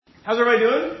How's everybody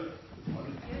doing?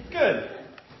 Good.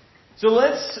 So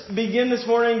let's begin this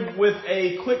morning with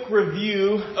a quick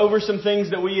review over some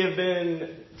things that we have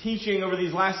been teaching over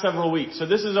these last several weeks. So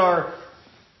this is our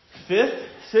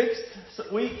sixth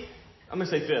week. I'm going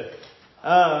to say fifth.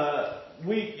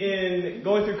 Week in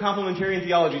going through Complementarian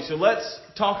Theology. So let's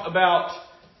talk about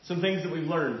some things that we've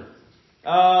learned.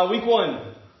 Week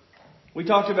 1, we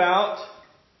talked about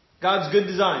God's good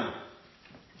design.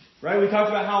 Right? We talked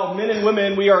about how men and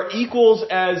women, we are equals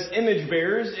as image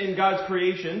bearers in God's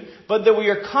creation, but that we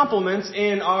are complements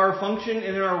in our function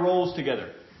and in our roles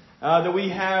together. That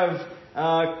we have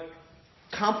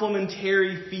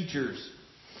complementary features.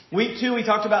 Week 2, we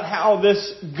talked about how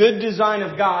this good design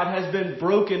of God has been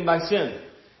broken by sin.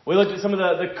 We looked at some of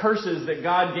the curses that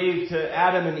God gave to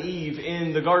Adam and Eve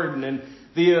in the garden and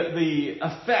the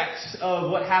effects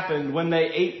of what happened when they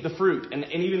ate the fruit and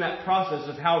even that process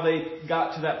of how they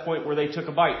got to that point where they took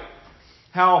a bite.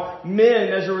 How men,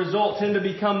 as a result, tend to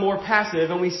become more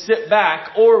passive and we sit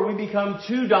back, or we become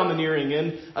too domineering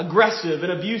and aggressive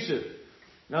and abusive.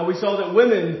 Now we saw that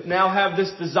women now have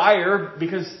this desire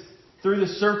because through the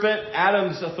serpent,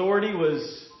 Adam's authority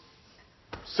was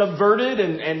subverted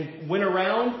and went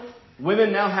around.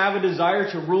 Women now have a desire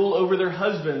to rule over their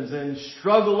husbands and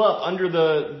struggle up under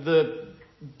the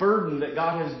burden that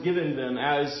God has given them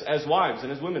as wives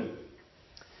and as women.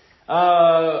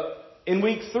 In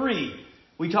week 3,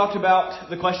 we talked about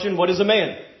the question, what is a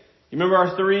man? You remember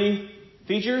our 3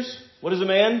 features? What is a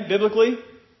man, biblically?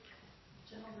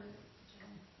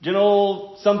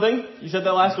 Gentle something. You said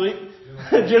that last week.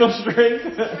 Gentle strength.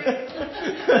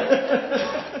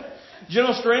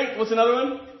 Gentle strength. What's another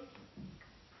one?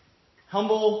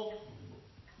 Humble.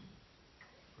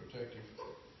 Protective.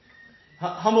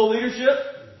 Humble leadership.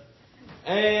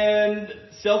 And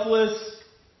selfless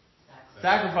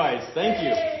sacrifice. Thank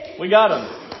you. We got them.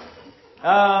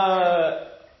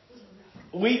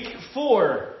 Week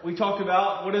 4, we talked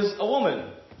about what is a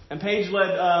woman. And Paige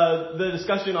led the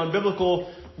discussion on biblical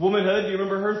womanhood. Do you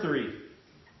remember her 3?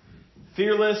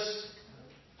 Fearless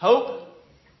hope,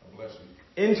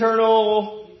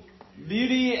 internal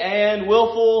beauty, and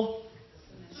willful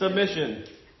submission.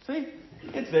 See?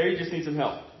 It's there. You just need some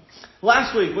help.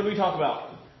 Last week, what did we talk about?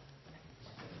 Do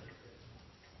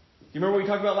you remember what we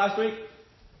talked about last week?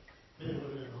 Men and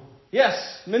women in the home.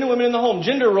 Yes, men and women in the home.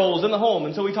 Gender roles in the home.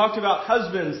 And so we talked about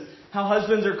husbands. How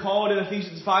husbands are called in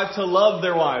Ephesians 5 to love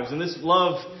their wives. And this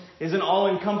love is an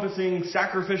all-encompassing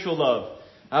sacrificial love.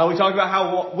 We talked about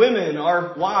how women,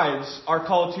 our wives, are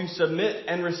called to submit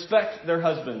and respect their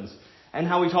husbands. And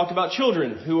how we talked about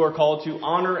children who are called to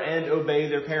honor and obey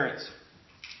their parents.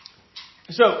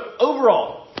 So,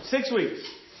 overall, 6 weeks.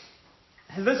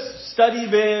 Has this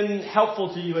study been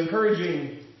helpful to you,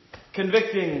 encouraging,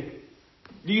 convicting?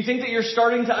 Do you think that you're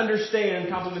starting to understand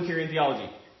complementarian theology?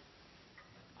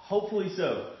 Hopefully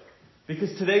so.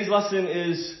 Because today's lesson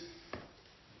is,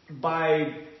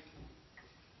 by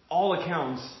all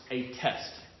accounts, a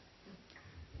test.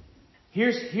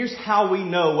 Here's how we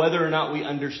know whether or not we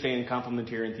understand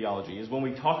complementarian theology, is when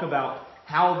we talk about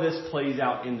how this plays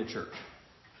out in the church.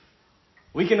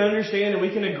 We can understand and we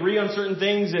can agree on certain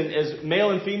things as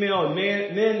male and female and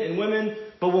men and women,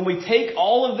 but when we take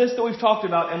all of this that we've talked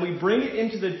about and we bring it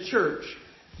into the church,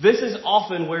 this is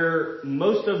often where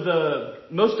most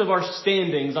of our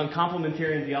standings on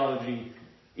complementarian theology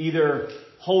either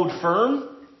hold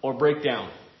firm or break down.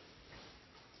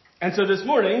 And so this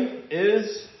morning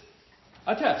is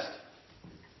a test.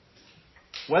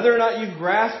 Whether or not you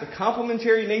grasp the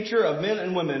complementary nature of men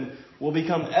and women will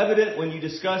become evident when you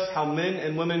discuss how men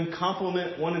and women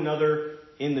complement one another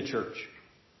in the church.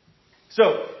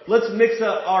 So, let's mix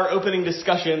up our opening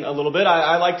discussion a little bit.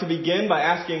 I like to begin by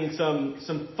asking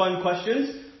some fun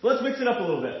questions. Let's mix it up a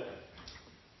little bit.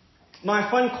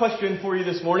 My fun question for you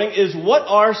this morning is, what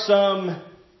are some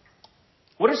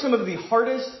of the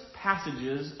hardest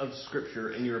passages of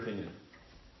Scripture in your opinion?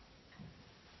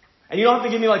 And you don't have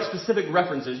to give me like specific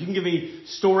references. You can give me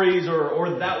stories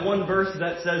or that one verse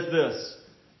that says this.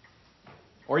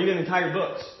 Or even entire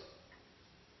books.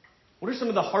 What are some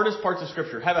of the hardest parts of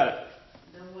Scripture? How about it?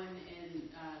 The one in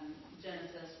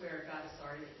Genesis where God is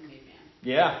sorry that he made man.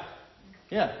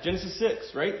 Yeah. Genesis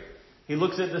 6, right? He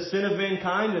looks at the sin of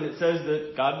mankind and it says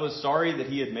that God was sorry that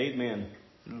he had made man.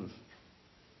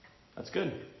 That's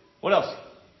good. What else?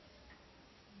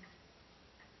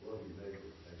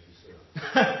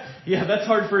 Yeah, that's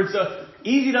hard for it. So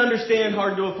easy to understand,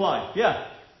 hard to apply. Yeah,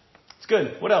 it's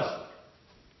good. What else?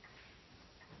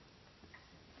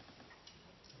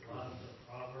 A lot of the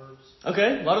Proverbs.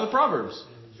 Okay, a lot of the Proverbs.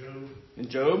 And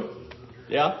Job.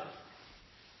 Yeah.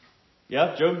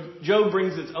 Yeah, Job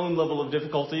brings its own level of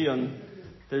difficulty, and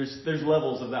there's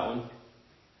levels of that one.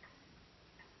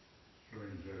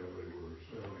 Strange how they were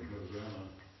sailing Hosanna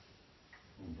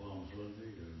on Palm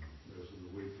Sunday, and less than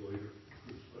a week later,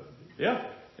 Good Friday.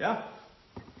 Yeah.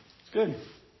 It's good.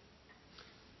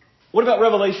 What about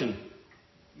Revelation?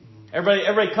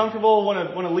 Everybody comfortable?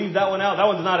 Want to leave that one out? That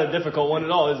one's not a difficult one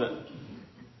at all, is it?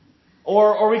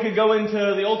 Or we could go into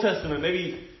the Old Testament,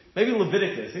 maybe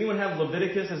Leviticus. Anyone have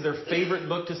Leviticus as their favorite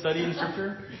book to study in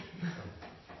Scripture?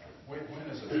 When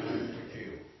is it time to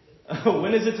kill?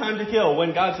 When is it time to kill?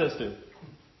 When God says to.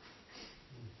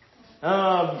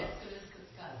 Exodus has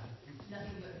got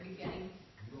nothing but beginning.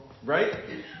 Right?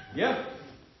 Yeah.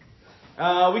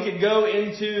 We could go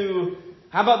into,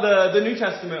 how about the New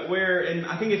Testament, where, and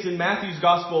I think it's in Matthew's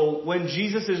Gospel, when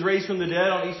Jesus is raised from the dead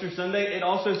on Easter Sunday, it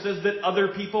also says that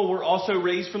other people were also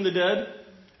raised from the dead.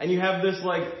 And you have this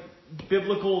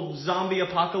biblical zombie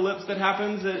apocalypse that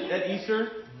happens at Easter.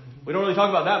 We don't really talk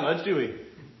about that much, do we?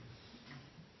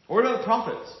 Or what about the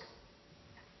prophets?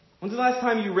 When's the last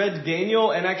time you read Daniel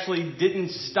and actually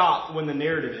didn't stop when the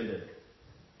narrative ended?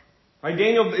 Right,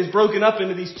 Daniel is broken up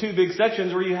into these two big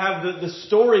sections where you have the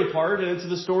story part, and it's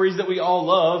the stories that we all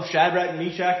love, Shadrach,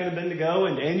 Meshach, and Abednego,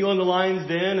 and Daniel in the lion's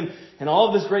den, and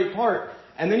all of this great part.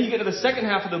 And then you get to the second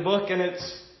half of the book, and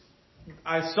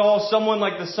I saw someone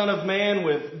like the Son of Man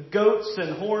with goats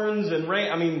and horns and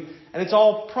rain. And it's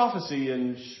all prophecy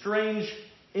and strange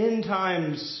end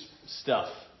times stuff.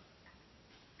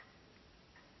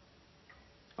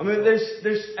 There's,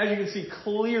 as you can see,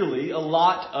 clearly a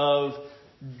lot of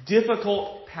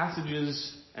difficult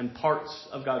passages and parts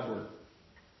of God's Word.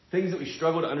 Things that we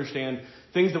struggle to understand,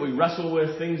 things that we wrestle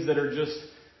with, things that are just,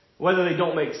 whether they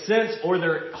don't make sense or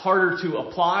they're harder to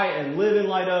apply and live in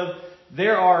light of,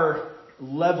 there are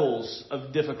levels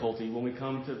of difficulty when we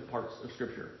come to parts of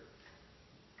Scripture.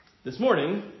 This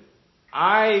morning,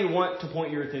 I want to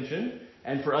point your attention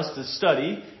and for us to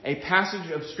study a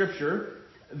passage of Scripture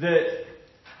that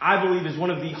I believe is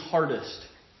one of the hardest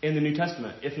in the New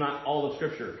Testament, if not all of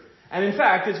Scripture. And in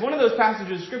fact, it's one of those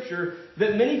passages of Scripture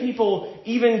that many people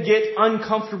even get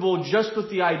uncomfortable just with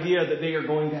the idea that they are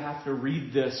going to have to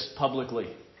read this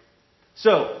publicly.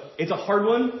 So, it's a hard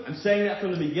one. I'm saying that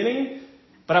from the beginning.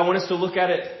 But I want us to look at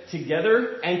it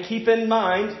together and keep in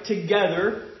mind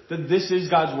together that this is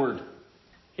God's Word.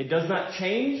 It does not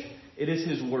change. It is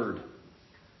His Word.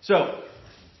 So,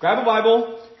 grab a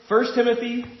Bible. 1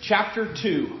 Timothy chapter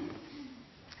 2.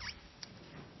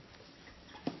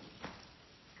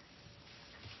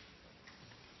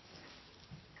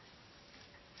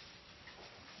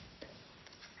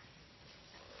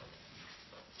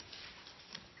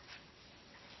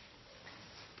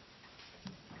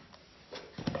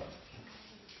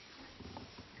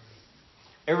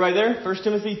 Everybody there? 1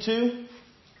 Timothy 2?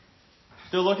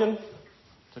 Still looking?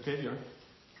 It's okay if you are.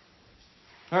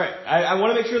 All right. I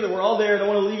want to make sure that we're all there. I don't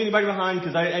want to leave anybody behind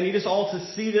because I need us all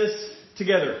to see this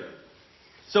together.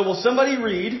 So will somebody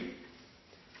read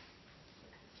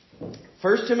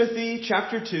 1 Timothy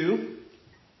chapter 2,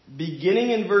 beginning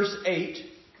in verse 8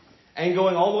 and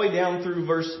going all the way down through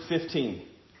verse 15?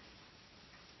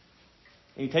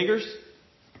 Any takers?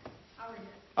 I'll read it.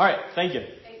 All right. Thank you.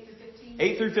 8 through 15.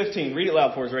 8 through 15. Read it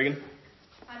loud for us, Reagan.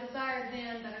 I desire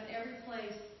then that in every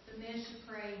place the men should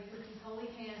pray, lifting holy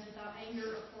hands without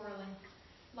anger or quarreling.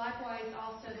 Likewise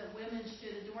also that women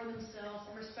should adorn themselves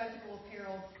in respectable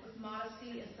apparel, with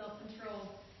modesty and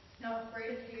self-control, not with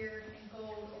braid of hair and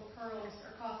gold or pearls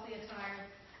or costly attire,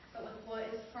 but with what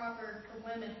is proper for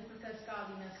women who profess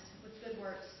godliness, with good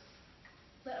works.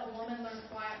 Let a woman learn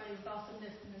quietly with all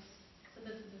submissiveness.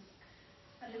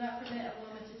 I do not permit a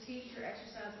woman to teach or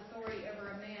exercise authority over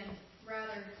a man.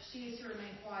 Rather, she is to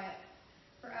remain quiet.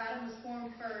 For Adam was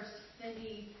formed first, then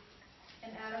Eve.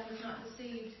 And Adam was not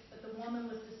deceived, but the woman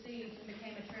was deceived and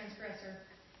became a transgressor.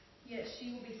 Yet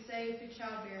she will be saved through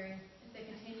childbearing if they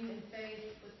continue in faith,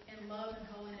 in love and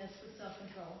holiness, with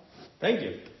self-control. Thank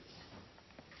you.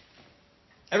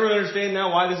 Everyone understand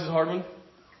now why this is a hard one?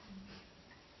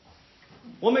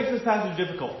 What makes this passage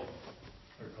difficult?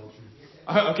 Our culture.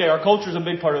 Okay, our culture is a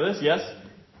big part of this, yes?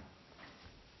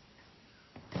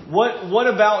 What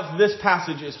about this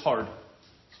passage is hard?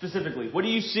 Specifically, what do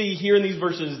you see here in these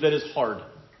verses that is hard?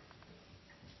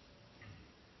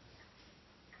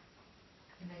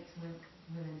 It makes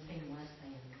women seem less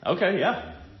than. Okay,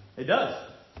 yeah, it does.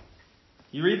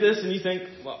 You read this and you think,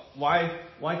 well, why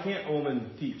can't a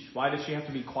woman teach? Why does she have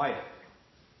to be quiet?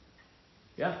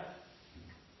 Yeah.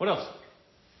 What else?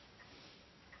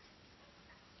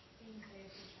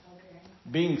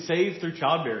 Being saved through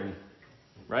childbearing.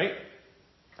 Right?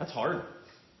 That's hard.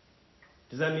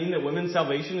 Does that mean that women's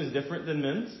salvation is different than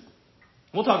men's?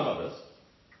 We'll talk about this.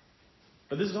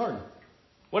 But this is hard.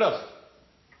 What else?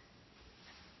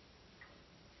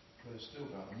 But it's still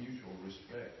got mutual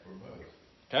respect for both.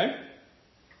 Okay.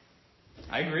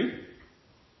 I agree.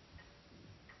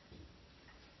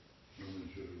 Women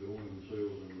should adorn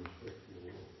themselves in respectful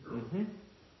order.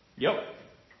 Yep.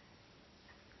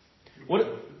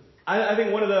 I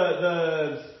think one of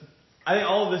I think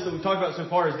all of this that we've talked about so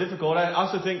far is difficult. I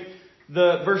also think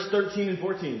the verse 13 and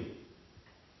 14.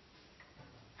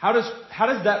 How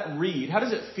does that read? How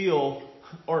does it feel,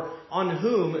 or on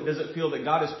whom does it feel that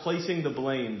God is placing the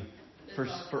blame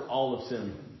for all of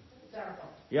sin?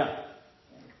 Yeah.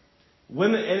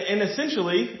 Women, and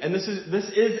essentially, and this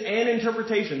is an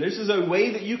interpretation. This is a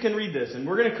way that you can read this, and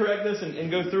we're going to correct this and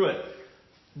go through it.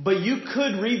 But you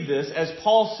could read this as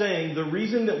Paul saying the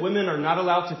reason that women are not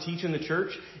allowed to teach in the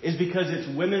church is because it's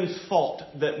women's fault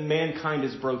that mankind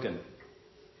is broken.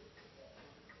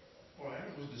 Well,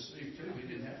 Adam was deceived too. He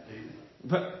didn't have to either.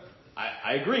 But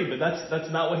I agree, but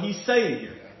that's not what he's saying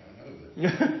here. I know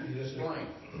that. He just explained.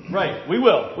 Right. We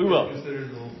will. Consider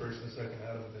the old first and second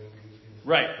Adam thing.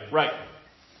 Right.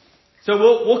 So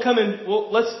we'll come in.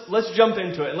 Let's jump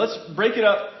into it and let's break it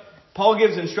up. Paul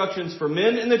gives instructions for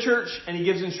men in the church and he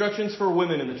gives instructions for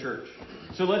women in the church.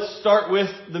 So let's start with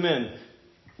the men.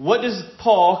 What does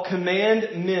Paul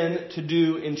command men to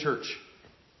do in church?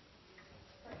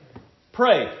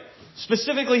 Pray.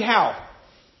 Specifically how?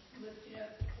 Lifting up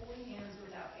holy hands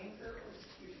without anger or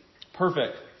disputing.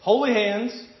 Perfect. Holy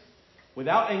hands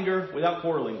without anger, without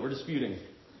quarreling or disputing.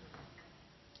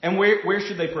 And where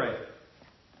should they pray?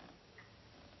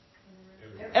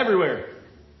 Everywhere.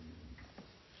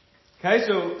 Okay,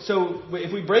 so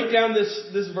if we break down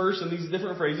this verse and these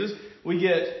different phrases, we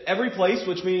get every place,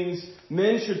 which means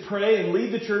men should pray and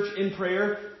lead the church in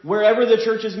prayer wherever the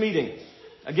church is meeting.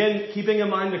 Again, keeping in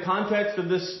mind the context of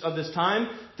this time,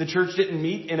 the church didn't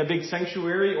meet in a big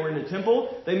sanctuary or in a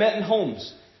temple. They met in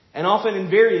homes, and often in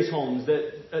various homes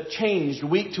that changed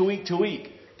week to week to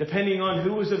week, depending on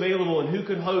who was available and who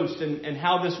could host and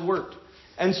how this worked.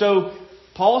 And so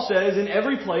Paul says in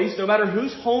every place, no matter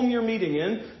whose home you're meeting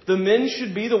in, the men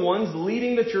should be the ones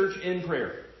leading the church in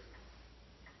prayer.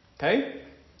 Okay?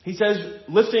 He says,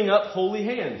 lifting up holy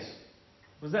hands.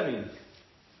 What does that mean?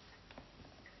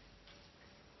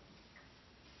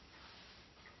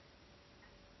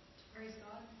 Praise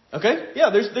God. Okay? Yeah,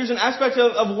 there's an aspect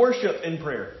of worship in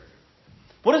prayer.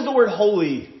 What does the word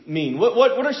holy mean?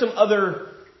 What are some other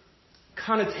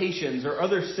connotations or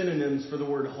other synonyms for the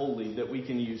word holy that we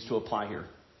can use to apply here?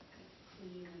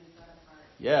 Clean and set apart.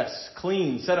 Yes,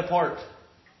 clean, set apart.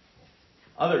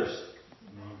 Others?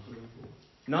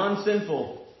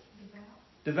 Non-sinful.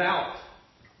 Devout.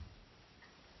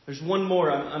 There's one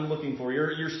more I'm looking for.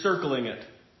 You're circling it.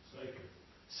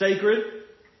 Sacred.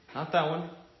 Not that one.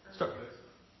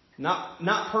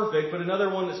 Not perfect, but another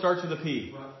one that starts with a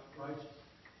P. Righteous.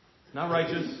 Not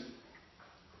righteous.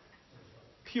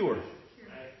 Pure.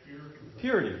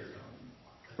 Purity.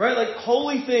 Right? Like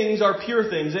holy things are pure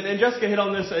things. And Jessica hit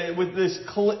on this with this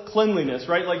cleanliness,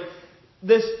 right? Like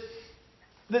this,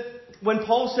 that when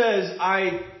Paul says,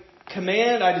 I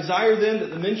desire them that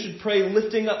the men should pray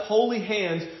lifting up holy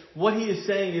hands, what he is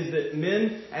saying is that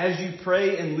men, as you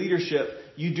pray in leadership,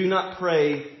 you do not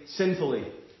pray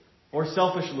sinfully or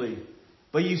selfishly,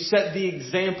 but you set the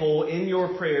example in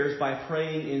your prayers by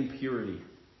praying in purity.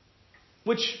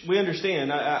 Which we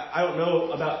understand. I don't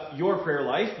know about your prayer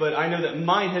life, but I know that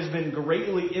mine has been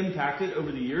greatly impacted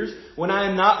over the years when I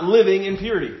am not living in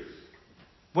purity.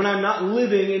 When I'm not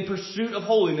living in pursuit of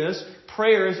holiness,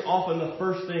 prayer is often the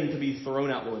first thing to be thrown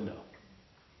out the window.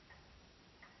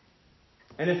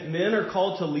 And if men are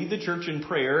called to lead the church in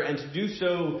prayer and to do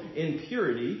so in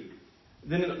purity,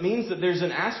 then it means that there's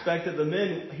an aspect that the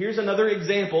men, here's another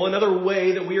example, another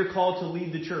way that we are called to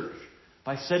lead the church.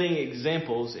 By setting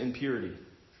examples in purity.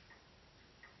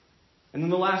 And then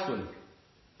the last one.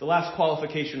 The last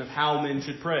qualification of how men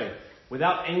should pray.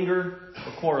 Without anger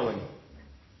or quarreling.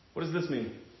 What does this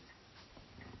mean?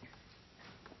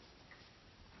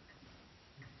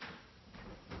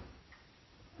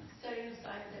 Setting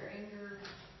aside their anger,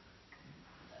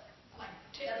 like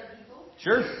to other people.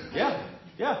 Sure. Yeah.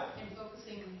 And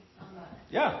focusing on that.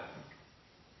 Yeah.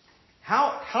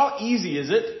 How easy is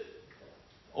it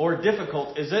or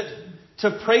difficult is it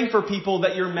to pray for people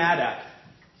that you're mad at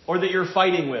or that you're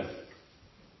fighting with?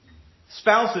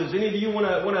 Spouses, any of you want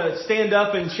to stand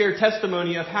up and share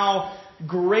testimony of how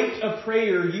great a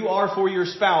prayer you are for your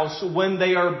spouse when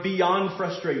they are beyond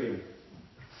frustrating?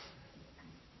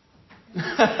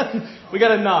 We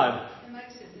got a nod. It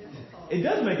makes it difficult. It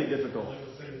does make it difficult.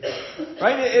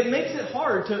 Right? It makes it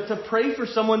hard to pray for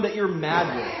someone that you're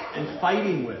mad with and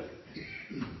fighting with.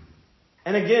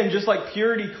 And again, just like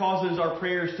purity causes our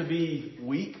prayers to be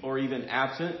weak or even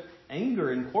absent,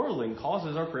 anger and quarreling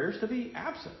causes our prayers to be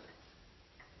absent.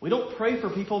 We don't pray for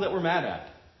people that we're mad at.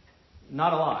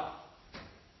 Not a lot.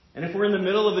 And if we're in the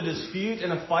middle of a dispute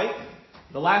and a fight,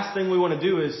 the last thing we want to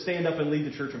do is stand up and lead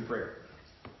the church in prayer.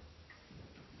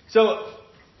 So,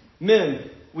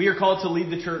 men, we are called to lead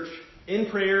the church in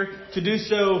prayer, to do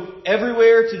so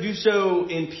everywhere, to do so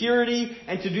in purity,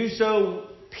 and to do so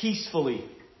peacefully,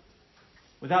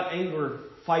 without anger,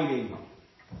 fighting.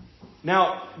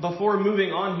 Now, before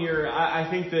moving on here, I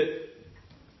think that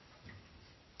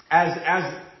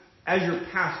as your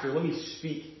pastor, let me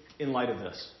speak in light of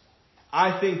this.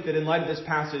 I think that in light of this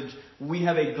passage, we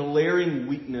have a glaring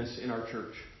weakness in our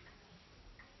church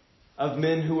of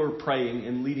men who are praying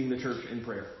and leading the church in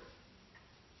prayer.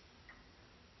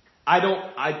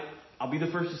 I'll be the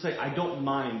first to say, I don't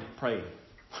mind praying.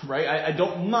 Right? I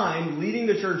don't mind leading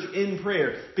the church in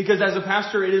prayer, because as a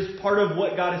pastor, it is part of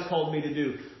what God has called me to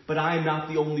do. But I am not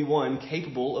the only one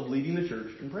capable of leading the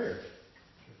church in prayer.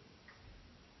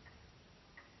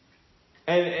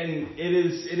 And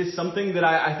it is something that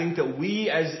I think that we,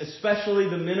 as especially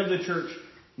the men of the church,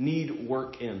 need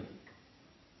work in.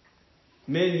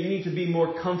 Men, you need to be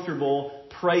more comfortable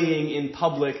praying in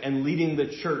public and leading the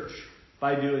church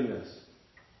by doing this.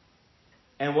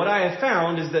 And what I have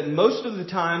found is that most of the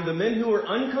time, the men who are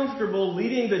uncomfortable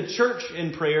leading the church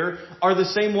in prayer are the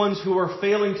same ones who are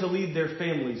failing to lead their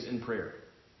families in prayer.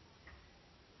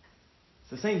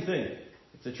 It's the same thing.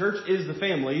 If the church is the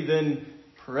family, then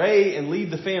pray and lead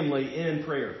the family in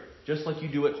prayer, just like you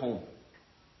do at home.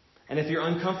 And if you're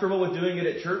uncomfortable with doing it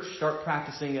at church, start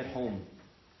practicing at home.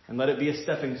 And let it be a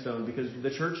stepping stone, because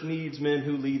the church needs men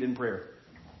who lead in prayer.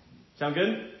 Sound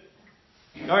good?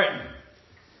 All right.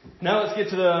 Now let's get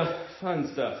to the fun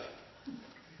stuff.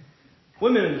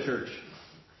 Women in the church.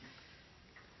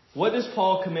 What does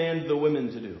Paul command the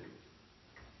women to do?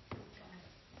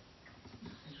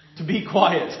 To be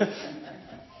quiet. To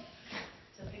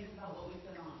think about what we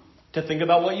put on. To think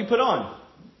about what you put on.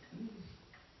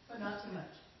 But not too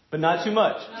much. But not too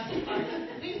much. Not too much.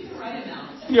 Think the right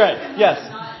amount. Right, yes.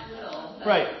 Not little. But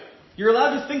Right. You're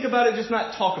allowed to think about it, just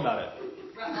not talk about it.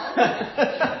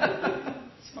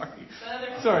 Sorry. But other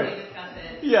people may discuss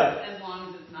it. Yeah. As long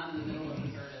as it's not in the middle of the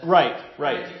service. Right. Or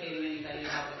educating anybody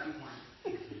about what you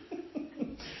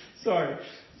want. Sorry.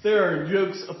 There are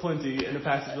jokes aplenty in a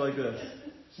passage like this.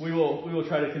 We will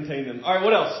try to contain them. All right,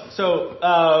 what else? So,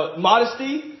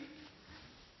 modesty,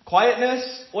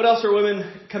 quietness. What else are women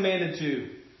commanded to?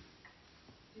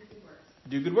 Do good works.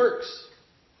 Do good works.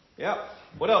 Yeah.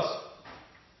 What else?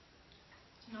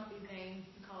 To not be vain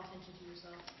and call attention to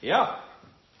yourself. Yeah.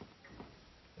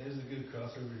 There's a good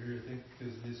crossover here, I think,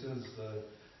 because it says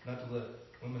not to let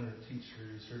women or teach or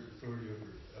usurp authority over,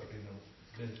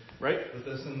 men. Right. But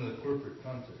that's in the corporate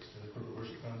context, in the corporate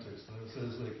worship context. And it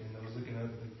says, like, and I was looking at,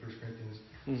 I think, 1 Corinthians,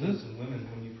 it says in women,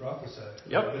 when you prophesy.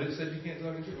 Yep. But it said you can't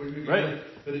talk in church. Right.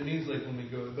 But it means, like, when we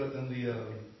go, but then the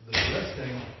dress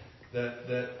thing,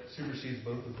 that supersedes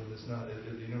both of them. It's not,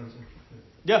 you know what I'm saying?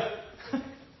 Yeah.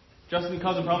 Justin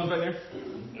causing problems back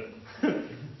there?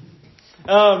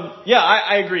 Yeah,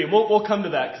 I agree. We'll come to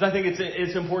that, because I think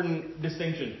it's an important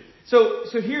distinction. So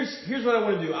here's what I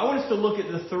want to do. I want us to look at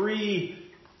the 3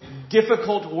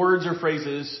 difficult words or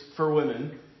phrases for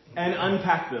women and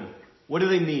unpack them. What do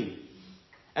they mean?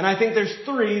 And I think there's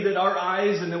 3 that our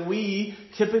eyes and that we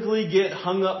typically get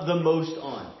hung up the most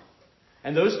on.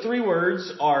 And those 3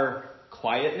 words are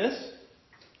quietness,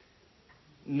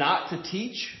 not to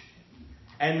teach,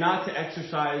 and not to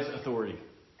exercise authority.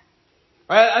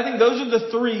 Right? I think those are the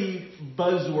 3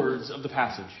 buzzwords of the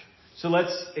passage. So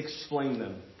let's explain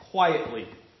them quietly.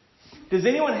 Does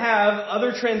anyone have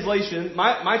other translation?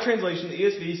 My translation, the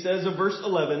ESV, says of verse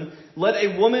 11, let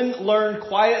a woman learn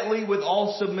quietly with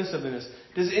all submissiveness.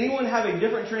 Does anyone have a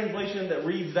different translation that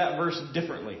reads that verse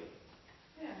differently?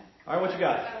 Yeah. All right, what you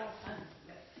got?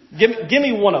 But Give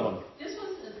me one of them. This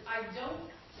one says, I don't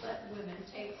let women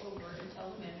take over and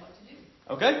tell the men what to do.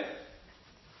 Okay.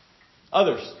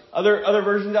 Others. Other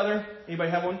versions out there?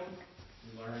 Anybody have one?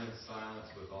 Learn in silence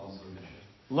with all submission.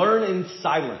 Learn in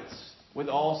silence with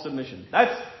all submission.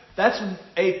 That's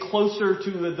a closer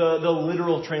to the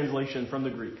literal translation from the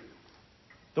Greek.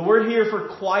 The word here for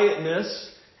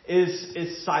quietness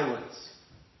is silence.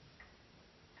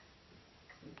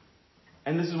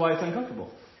 And this is why it's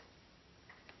uncomfortable.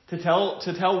 To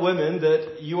tell women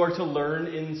that you are to learn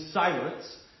in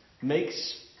silence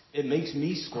makes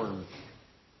me squirm.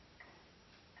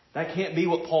 That can't be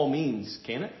what Paul means,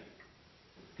 can it?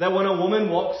 That when a woman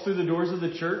walks through the doors of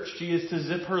the church, she is to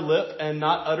zip her lip and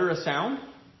not utter a sound?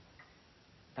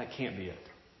 That can't be it.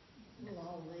 We'll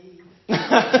all leave.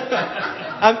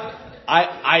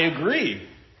 I agree.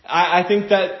 I think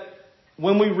that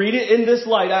when we read it in this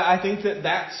light, I think that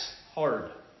that's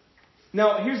hard.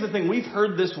 Now, here's the thing. We've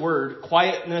heard this word,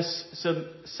 quietness,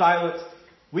 silence.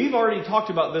 We've already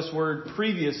talked about this word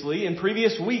previously in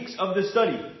previous weeks of this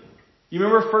study. You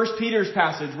remember 1 Peter's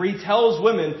passage where he tells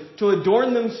women to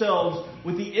adorn themselves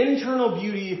with the internal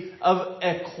beauty of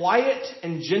a quiet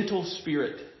and gentle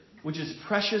spirit, which is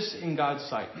precious in God's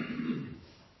sight.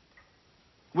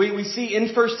 We see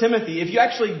in 1 Timothy, if you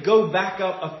actually go back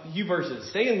up a few verses,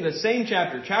 stay in the same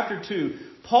chapter 2,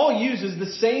 Paul uses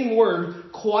the same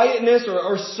word, quietness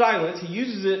or silence. He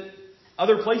uses it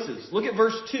other places. Look at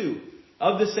verse 2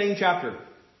 of the same chapter.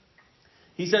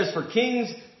 He says, for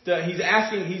kings,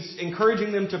 he's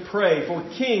encouraging them to pray for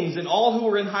kings and all who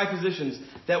are in high positions,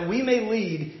 that we may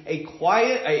lead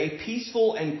a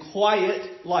peaceful and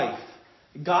quiet life,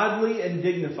 godly and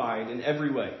dignified in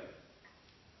every way.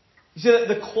 You see that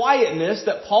the quietness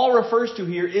that Paul refers to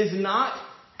here is not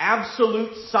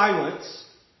absolute silence,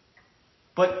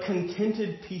 but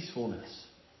contented peacefulness.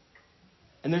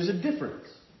 And there's a difference.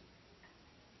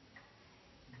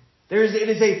 It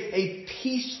is a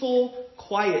peaceful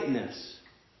quietness.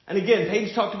 And again,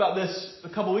 Paige talked about this a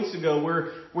couple weeks ago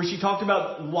where she talked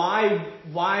about why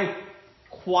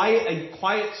a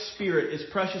quiet spirit is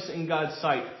precious in God's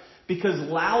sight. Because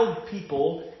loud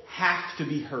people have to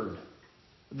be heard.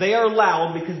 They are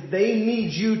loud because they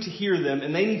need you to hear them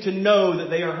and they need to know that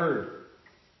they are heard.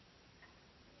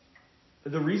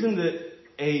 The reason that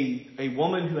a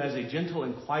woman who has a gentle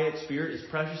and quiet spirit is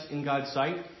precious in God's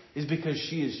sight is because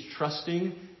she is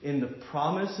trusting in the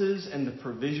promises and the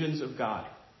provisions of God.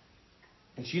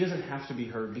 And she doesn't have to be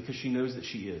heard because she knows that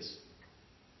she is.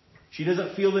 She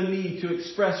doesn't feel the need to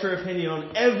express her opinion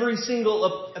on every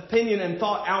single opinion and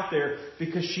thought out there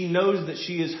because she knows that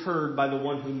she is heard by the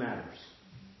one who matters.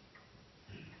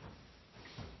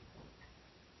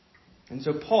 And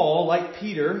so Paul, like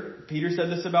Peter said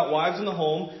this about wives in the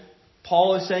home.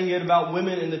 Paul is saying it about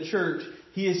women in the church.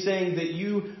 He is saying that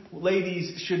you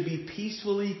ladies should be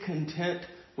peacefully content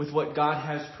with what God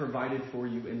has provided for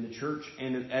you in the church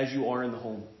and as you are in the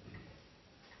home.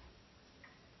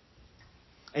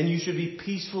 And you should be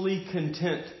peacefully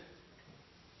content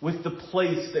with the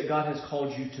place that God has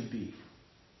called you to be.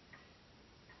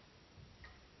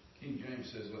 King James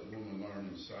says, let the woman learn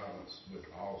in silence with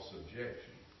all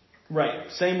subjection. Right.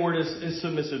 Same word as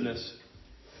submissiveness.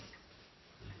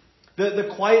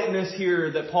 The quietness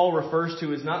here that Paul refers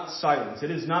to is not silence.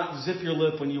 It is not zip your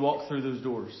lip when you walk through those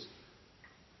doors.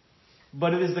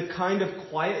 But it is the kind of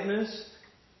quietness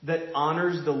that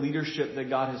honors the leadership that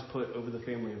God has put over the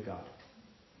family of God.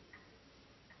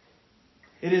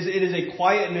 It is a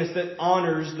quietness that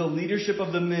honors the leadership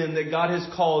of the men that God has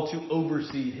called to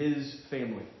oversee His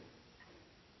family.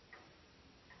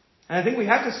 And I think we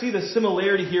have to see the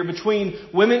similarity here between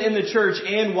women in the church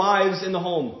and wives in the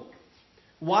home.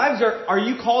 Wives, are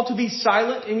you called to be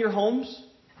silent in your homes?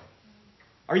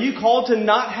 Are you called to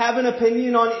not have an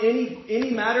opinion on any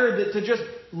matter, that to just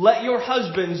let your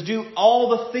husbands do all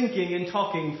the thinking and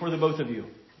talking for the both of you?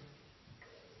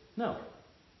 No.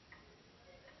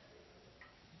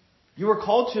 You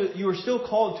are still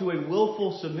called to a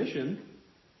willful submission,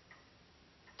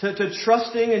 to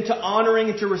trusting and to honoring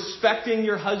and to respecting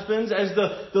your husbands as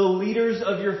the leaders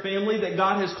of your family that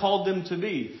God has called them to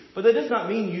be. But that does not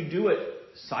mean you do it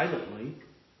silently.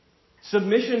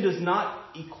 Submission does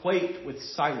not equate with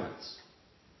silence.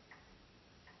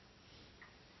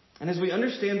 And as we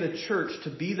understand the church to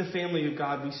be the family of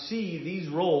God, we see these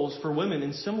roles for women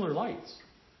in similar lights.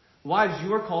 Wives,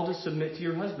 you are called to submit to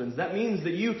your husbands. That means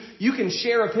that you can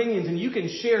share opinions and you can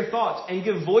share thoughts and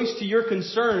give voice to your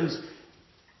concerns,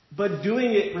 but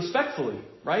doing it respectfully,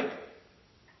 right?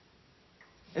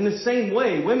 In the same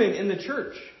way, women in the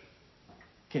church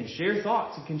can share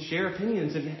thoughts and can share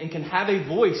opinions and can have a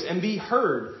voice and be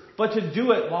heard, but to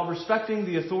do it while respecting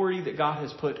the authority that God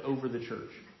has put over the church.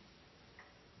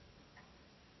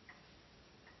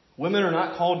 Women are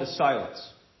not called to silence.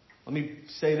 Let me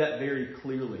say that very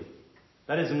clearly.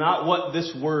 That is not what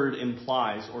this word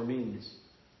implies or means.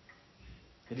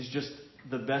 It is just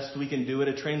the best we can do at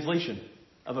a translation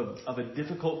of a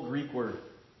difficult Greek word.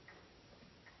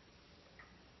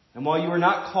 And while you are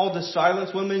not called to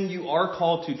silence women, you are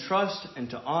called to trust and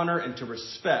to honor and to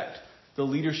respect the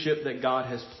leadership that God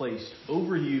has placed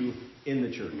over you in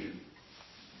the church.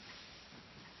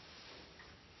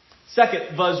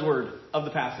 Second buzzword of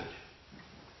the passage.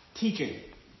 Teaching.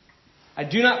 I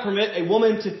do not permit a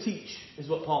woman to teach, is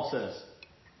what Paul says.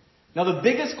 Now, the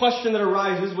biggest question that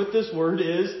arises with this word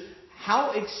is,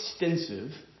 how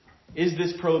extensive is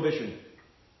this prohibition?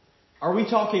 Are we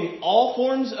talking all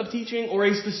forms of teaching or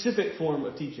a specific form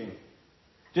of teaching?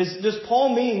 Does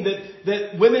Paul mean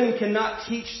that women cannot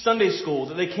teach Sunday school,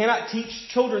 that they cannot teach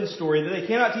children's story, that they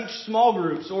cannot teach small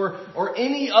groups, or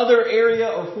any other area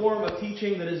or form of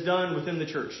teaching that is done within the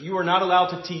church? You are not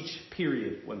allowed to teach,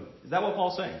 period, women. Is that what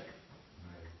Paul's saying?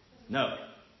 No,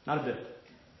 not a bit.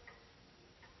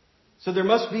 So there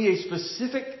must be a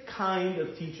specific kind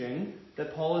of teaching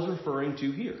that Paul is referring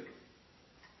to here.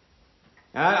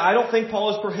 I don't think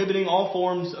Paul is prohibiting all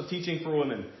forms of teaching for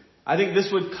women. I think this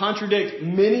would contradict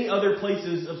many other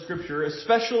places of Scripture,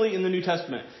 especially in the New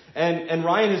Testament. And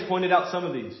Ryan has pointed out some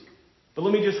of these. But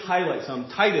let me just highlight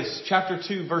some. Titus chapter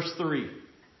 2, verse 3.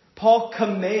 Paul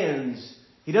commands.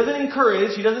 He doesn't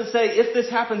encourage. He doesn't say, if this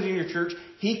happens in your church.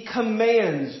 He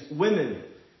commands women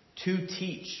to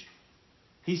teach.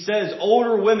 He says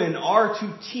older women are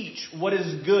to teach what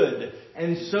is good,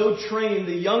 and so train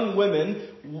the young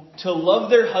women to love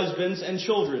their husbands and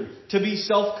children, to be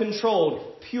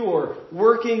self-controlled, pure,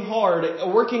 working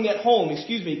at home,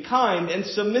 kind and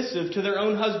submissive to their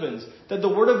own husbands, that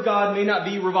the word of God may not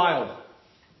be reviled.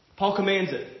 Paul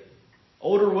commands it.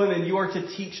 Older women, you are to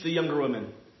teach the younger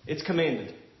women. It's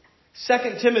commanded. 2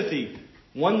 Timothy,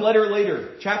 one letter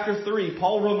later, chapter 3,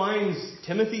 Paul reminds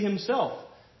Timothy himself,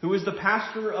 who is the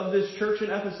pastor of this church in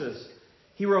Ephesus.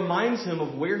 He reminds him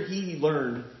of where he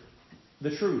learned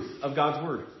the truth of God's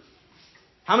Word.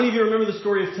 How many of you remember the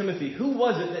story of Timothy? Who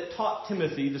was it that taught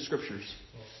Timothy the Scriptures?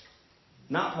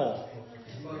 Not Paul.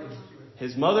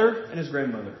 His mother and his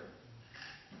grandmother.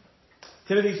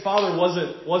 Timothy's father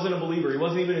wasn't a believer. He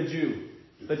wasn't even a Jew.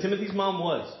 But Timothy's mom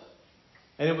was.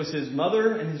 And it was his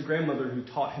mother and his grandmother who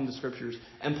taught him the Scriptures.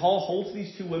 And Paul holds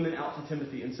these two women out to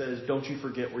Timothy and says, don't you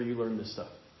forget where you learned this stuff.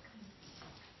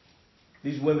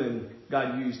 These women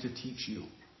God used to teach you.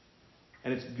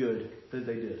 And it's good that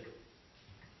they did.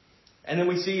 And then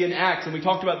we see in Acts, and we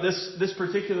talked about this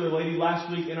particular lady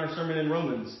last week in our sermon in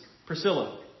Romans,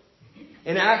 Priscilla.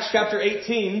 In Acts chapter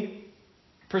 18,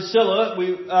 Priscilla,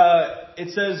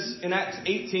 it says in Acts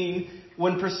 18,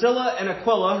 when Priscilla and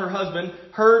Aquila, her husband,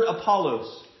 heard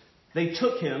Apollos, they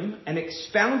took him and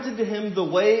expounded to him the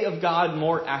way of God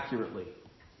more accurately.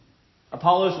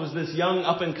 Apollos was this young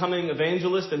up-and-coming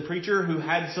evangelist and preacher who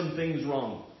had some things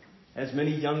wrong, as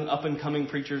many young up-and-coming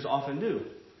preachers often do.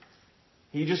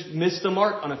 He just missed the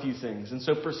mark on a few things. And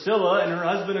so Priscilla and her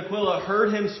husband Aquila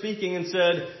heard him speaking and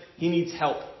said, he needs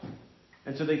help.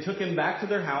 And so they took him back to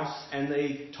their house and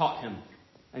they taught him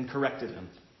and corrected him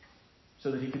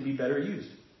so that he could be better used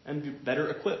and better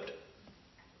equipped.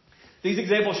 These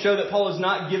examples show that Paul is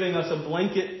not giving us a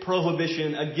blanket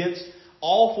prohibition against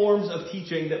all forms of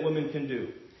teaching that women can do.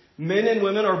 Men and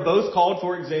women are both called,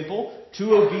 for example,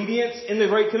 to obedience in the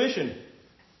Great Commission,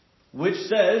 which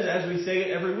says, as we say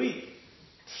it every week,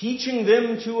 teaching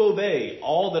them to obey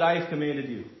all that I have commanded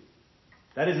you.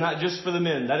 That is not just for the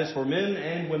men. That is for men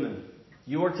and women.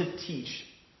 You are to teach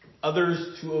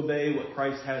others to obey what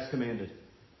Christ has commanded.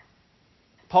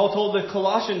 Paul told the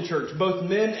Colossian church, both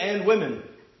men and women,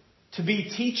 to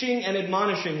be teaching and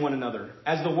admonishing one another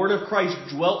as the word of Christ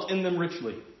dwelt in them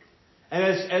richly. And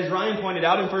as Ryan pointed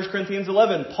out in 1 Corinthians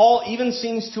 11, Paul even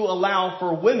seems to allow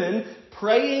for women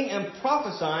praying and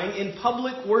prophesying in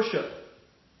public worship.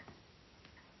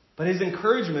 But his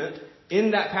encouragement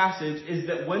in that passage is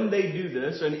that when they do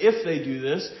this, and if they do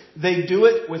this, they do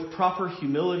it with proper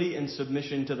humility and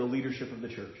submission to the leadership of the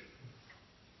church.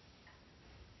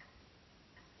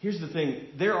 Here's the thing.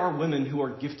 There are women who are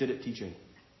gifted at teaching.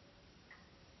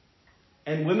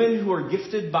 And women who are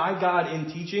gifted by God in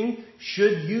teaching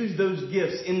should use those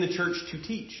gifts in the church to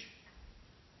teach.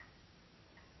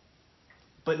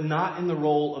 But not in the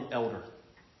role of elder.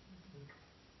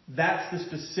 That's the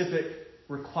specific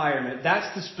requirement.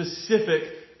 That's the specific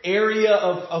area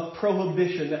of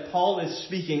prohibition that Paul is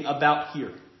speaking about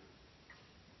here.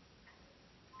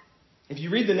 If you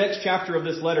read the next chapter of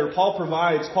this letter, Paul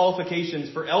provides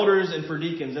qualifications for elders and for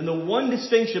deacons. And the one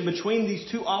distinction between these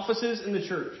two offices in the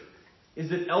church is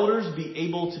that elders be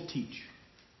able to teach.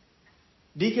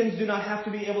 Deacons do not have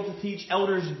to be able to teach.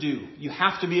 Elders do. You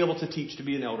have to be able to teach to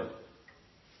be an elder.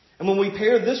 And when we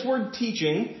pair this word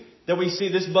teaching that we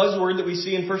see, this buzzword that we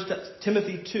see in 1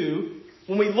 Timothy 2,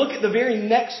 when we look at the very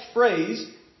next phrase,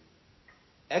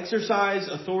 exercise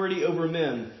authority over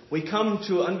men, we come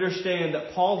to understand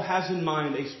that Paul has in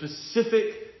mind a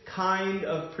specific kind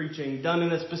of preaching done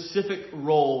in a specific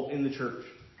role in the church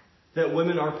that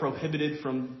women are prohibited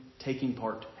from taking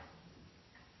part.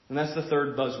 And that's the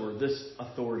third buzzword, this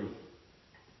authority.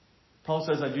 Paul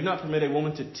says, I do not permit a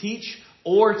woman to teach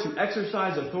or to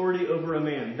exercise authority over a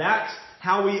man. That's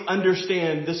how we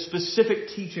understand the specific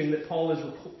teaching that Paul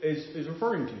is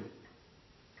referring to.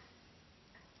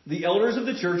 The elders of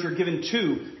the church are given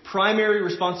two primary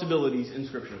responsibilities in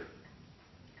Scripture.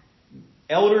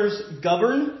 Elders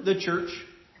govern the church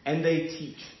and they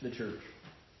teach the church.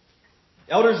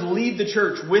 Elders lead the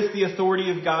church with the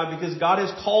authority of God because God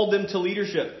has called them to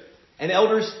leadership. And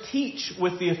elders teach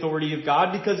with the authority of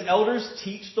God because elders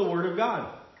teach the Word of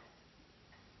God.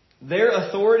 Their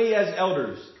authority as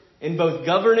elders in both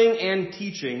governing and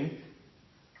teaching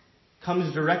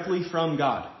comes directly from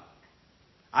God.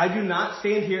 I do not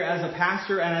stand here as a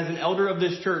pastor and as an elder of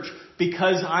this church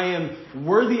because I am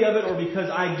worthy of it or because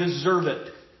I deserve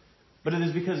it. But it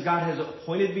is because God has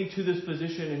appointed me to this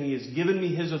position and He has given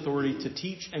me His authority to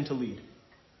teach and to lead.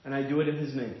 And I do it in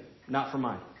His name, not for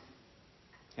mine.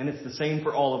 And it's the same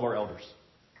for all of our elders.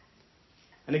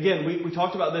 And again, we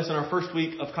talked about this in our first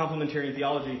week of Complementarian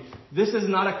Theology. This is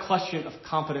not a question of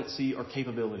competency or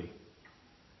capability.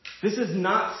 This is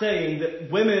not saying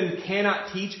that women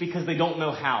cannot teach because they don't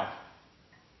know how.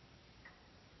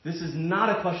 This is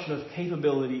not a question of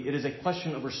capability. It is a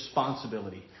question of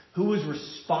responsibility. Who is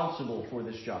responsible for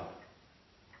this job?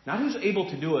 Not who's able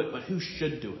to do it, but who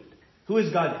should do it. Who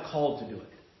is God called to do it?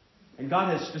 And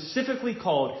God has specifically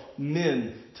called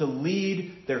men to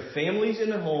lead their families in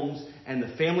their homes and the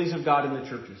families of God in the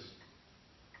churches.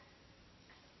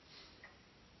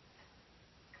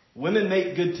 Women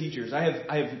make good teachers. I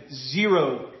have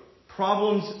zero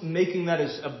problems making that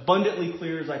as abundantly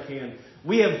clear as I can.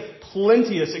 We have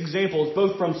plenteous examples,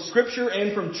 both from Scripture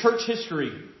and from church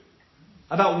history,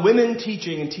 about women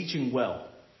teaching and teaching well.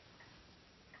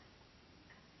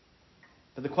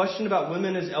 But the question about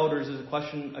women as elders is a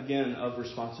question, again, of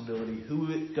responsibility.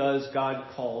 Who does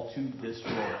God call to this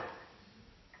role?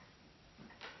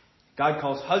 God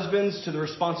calls husbands to the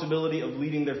responsibility of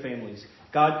leading their families.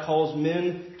 God calls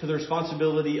men to the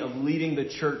responsibility of leading the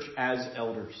church as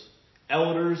elders.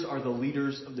 Elders are the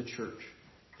leaders of the church.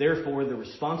 Therefore, the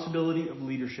responsibility of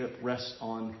leadership rests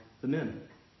on the men.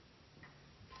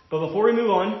 But before we move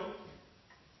on,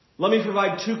 let me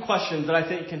provide two questions that I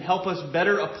think can help us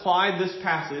better apply this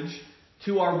passage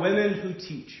to our women who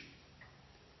teach.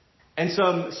 And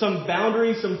some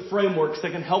boundaries, some frameworks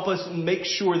that can help us make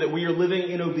sure that we are living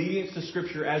in obedience to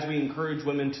Scripture as we encourage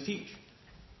women to teach.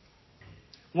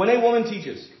 When a woman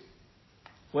teaches,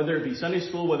 whether it be Sunday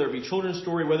school, whether it be children's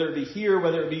story, whether it be here,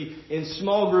 whether it be in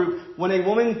small group, when a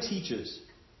woman teaches,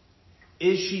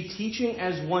 is she teaching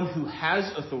as one who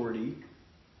has authority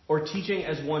or teaching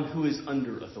as one who is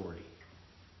under authority?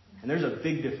 And there's a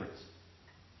big difference.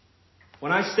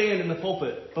 When I stand in the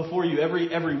pulpit before you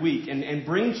every week and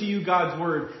bring to you God's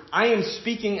Word, I am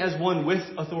speaking as one with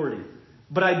authority.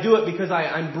 But I do it because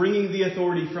I'm bringing the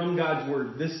authority from God's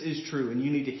Word. This is true, and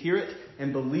you need to hear it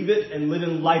and believe it and live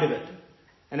in light of it.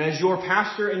 And as your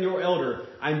pastor and your elder,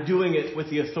 I'm doing it with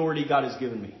the authority God has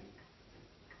given me.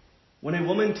 When a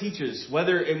woman teaches,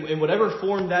 whether in whatever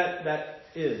form that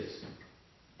is,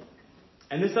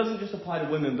 and this doesn't just apply to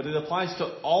women, but it applies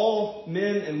to all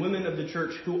men and women of the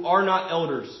church who are not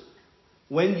elders.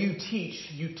 When you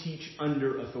teach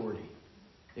under authority.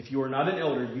 If you are not an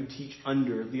elder, you teach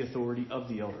under the authority of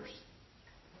the elders.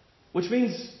 Which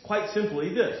means, quite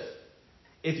simply, this.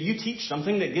 If you teach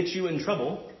something that gets you in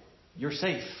trouble, you're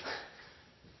safe.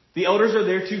 The elders are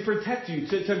there to protect you,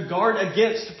 to guard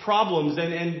against problems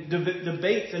and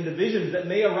debates and divisions that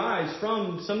may arise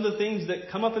from some of the things that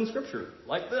come up in Scripture,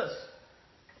 like this.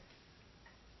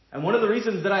 And one of the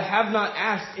reasons that I have not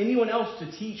asked anyone else to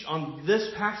teach on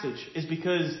this passage is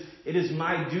because it is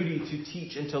my duty to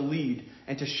teach and to lead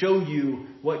and to show you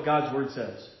what God's Word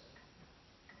says.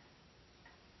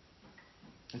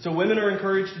 And so women are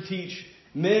encouraged to teach.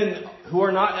 Men who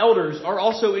are not elders are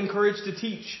also encouraged to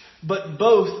teach. But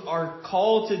both are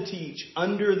called to teach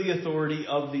under the authority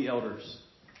of the elders.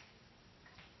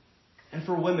 And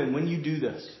for women, when you do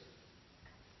this,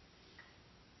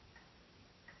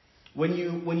 when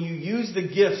you use the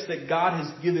gifts that God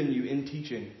has given you in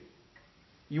teaching,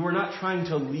 you are not trying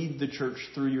to lead the church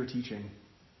through your teaching.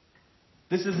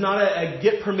 This is not a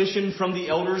get permission from the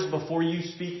elders before you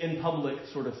speak in public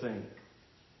sort of thing.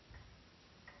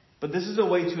 But this is a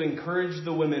way to encourage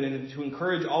the women and to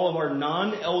encourage all of our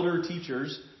non-elder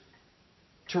teachers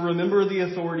to remember the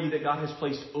authority that God has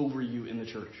placed over you in the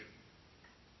church.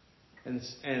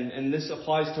 And this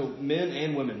applies to men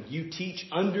and women. You teach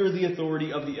under the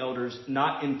authority of the elders,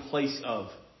 not in place of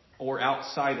or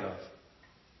outside of.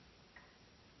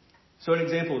 So an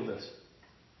example of this.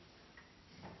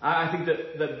 I think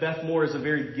that Beth Moore is a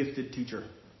very gifted teacher.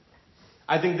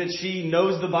 I think that she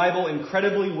knows the Bible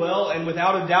incredibly well and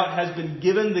without a doubt has been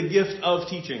given the gift of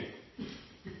teaching.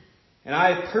 And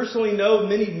I personally know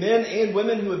many men and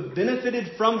women who have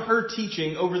benefited from her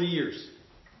teaching over the years.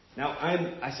 Now,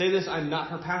 I say this, I'm not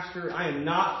her pastor. I am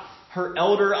not her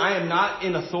elder. I am not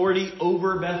in authority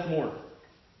over Beth Moore.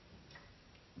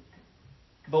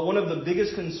 But one of the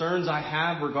biggest concerns I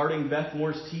have regarding Beth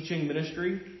Moore's teaching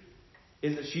ministry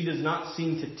is that she does not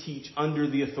seem to teach under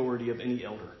the authority of any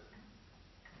elder.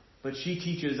 But she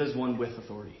teaches as one with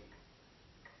authority.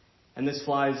 And this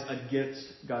flies against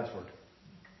God's word.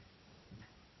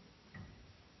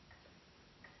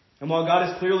 And while God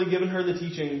has clearly given her the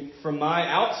teaching, from my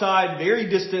outside, very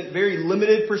distant, very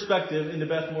limited perspective into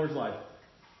Beth Moore's life,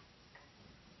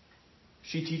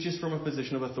 she teaches from a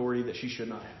position of authority that she should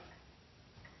not have.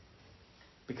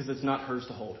 Because it's not hers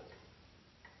to hold.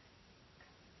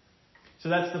 So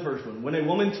that's the first one. When a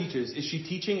woman teaches, is she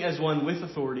teaching as one with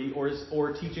authority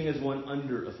or teaching as one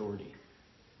under authority?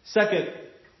 Second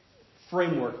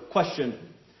framework, question.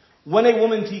 When a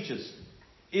woman teaches,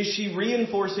 is she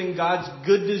reinforcing God's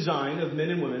good design of men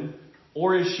and women,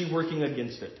 or is she working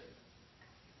against it?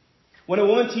 When a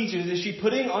woman teaches, is she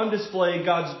putting on display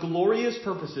God's glorious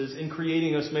purposes in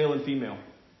creating us male and female?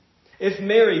 If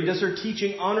married, does her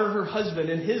teaching honor her husband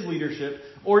and his leadership,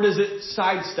 or does it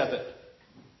sidestep it?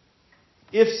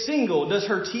 If single, does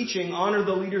her teaching honor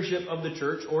the leadership of the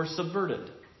church or subvert it?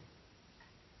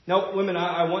 Now, women,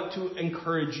 I want to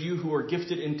encourage you who are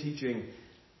gifted in teaching.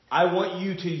 I want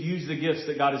you to use the gifts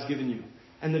that God has given you.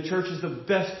 And the church is the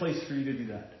best place for you to do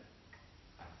that.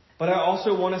 But I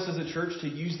also want us as a church to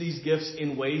use these gifts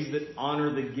in ways that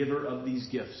honor the giver of these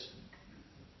gifts.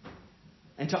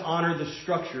 And to honor the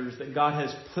structures that God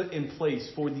has put in place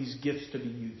for these gifts to be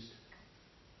used.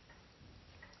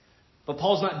 But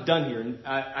Paul's not done here. And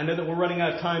I know that we're running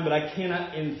out of time, but I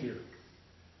cannot end here.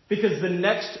 Because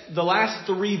the last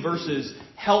 3 verses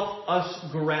help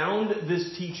us ground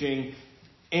this teaching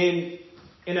in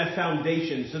a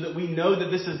foundation so that we know that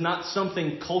this is not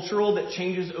something cultural that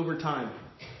changes over time.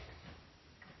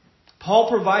 Paul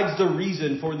provides the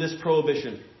reason for this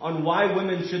prohibition on why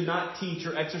women should not teach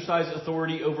or exercise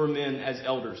authority over men as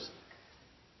elders.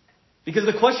 Because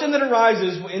the question that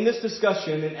arises in this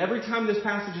discussion, and every time this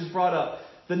passage is brought up,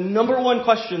 the number one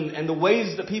question and the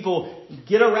ways that people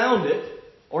get around it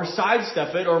or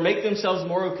sidestep it or make themselves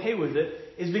more okay with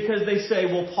it is because they say,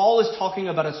 well, Paul is talking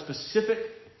about a specific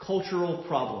cultural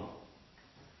problem.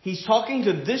 He's talking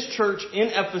to this church in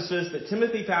Ephesus that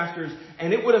Timothy pastors,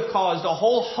 and it would have caused a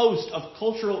whole host of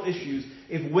cultural issues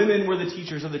if women were the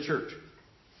teachers of the church.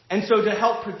 And so to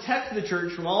help protect the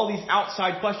church from all these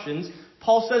outside questions,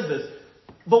 Paul says this,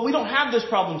 but we don't have this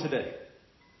problem today.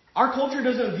 Our culture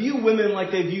doesn't view women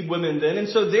like they viewed women then, and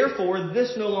so therefore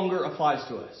this no longer applies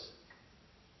to us.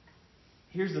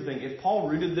 Here's the thing, if Paul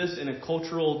rooted this in a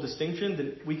cultural distinction,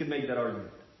 then we could make that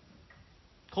argument.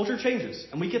 Culture changes,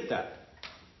 and we get that.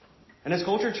 And as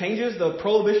culture changes, the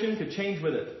prohibition could change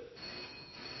with it.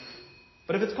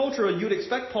 But if it's cultural, you would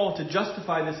expect Paul to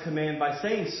justify this command by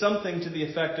saying something to the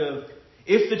effect of,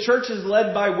 if the church is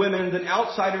led by women, then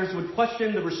outsiders would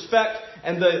question the respect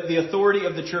and the authority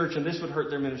of the church, and this would hurt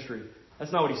their ministry.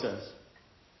 That's not what he says.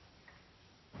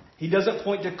 He doesn't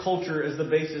point to culture as the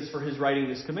basis for his writing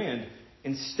this command.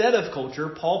 Instead of culture,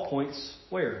 Paul points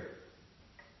where?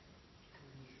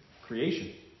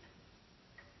 Creation.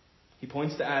 He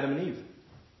points to Adam and Eve.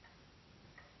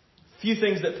 A few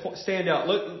things that stand out.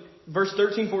 Look, verse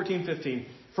 13, 14, 15.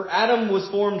 For Adam was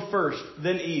formed first,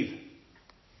 then Eve.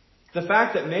 The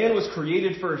fact that man was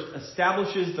created first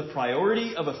establishes the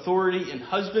priority of authority in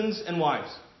husbands and wives.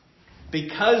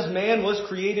 Because man was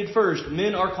created first,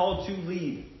 men are called to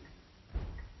lead.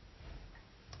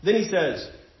 Then he says,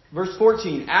 verse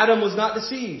 14, Adam was not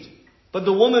deceived, but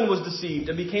the woman was deceived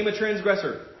and became a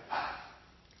transgressor.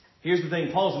 Here's the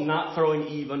thing, Paul's not throwing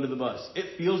Eve under the bus.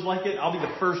 It feels like it, I'll be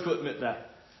the first to admit that.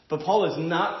 But Paul is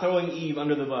not throwing Eve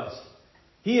under the bus.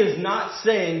 He is not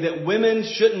saying that women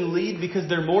shouldn't lead because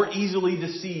they're more easily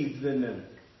deceived than men.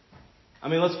 I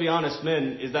mean, let's be honest,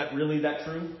 men, is that really that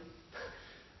true?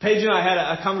 Paige and I had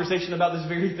a conversation about this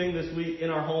very thing this week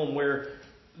in our home where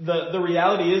the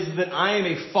reality is that I am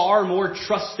a far more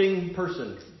trusting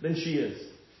person than she is.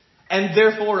 And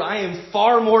therefore, I am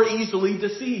far more easily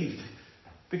deceived.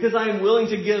 Because I am willing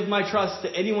to give my trust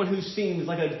to anyone who seems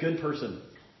like a good person.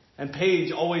 And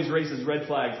Paige always raises red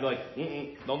flags. Like,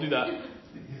 don't do that.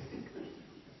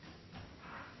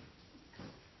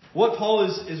 What Paul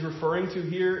is referring to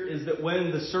here is that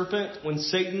when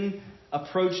Satan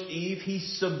approached Eve, he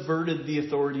subverted the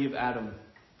authority of Adam.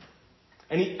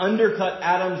 And he undercut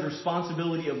Adam's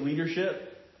responsibility of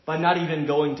leadership by not even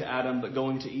going to Adam, but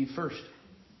going to Eve first.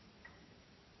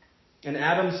 And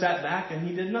Adam sat back and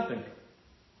he did nothing.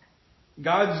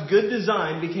 God's good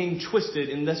design became twisted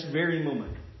in this very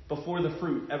moment, before the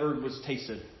fruit ever was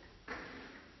tasted.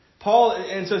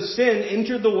 And so sin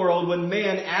entered the world when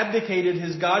man abdicated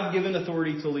his God-given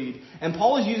authority to lead. And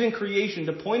Paul is using creation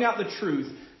to point out the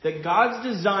truth that God's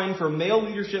design for male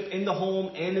leadership in the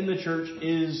home and in the church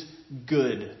is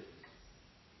good.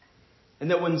 And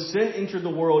that when sin entered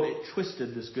the world, it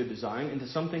twisted this good design into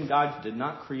something God did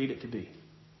not create it to be.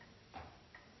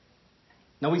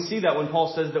 Now we see that when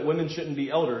Paul says that women shouldn't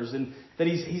be elders, and that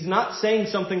he's not saying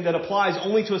something that applies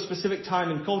only to a specific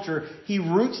time and culture. He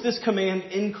roots this command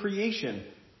in creation,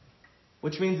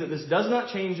 which means that this does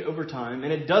not change over time,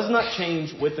 and it does not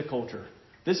change with the culture.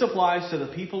 This applies to the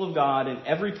people of God in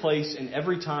every place, in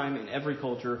every time, in every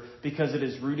culture, because it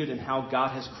is rooted in how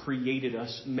God has created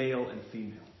us, male and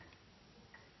female.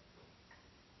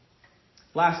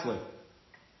 Lastly,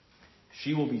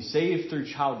 she will be saved through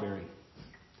childbearing.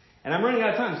 And I'm running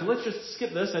out of time, so let's just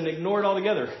skip this and ignore it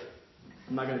altogether.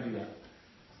 I'm not going to do that.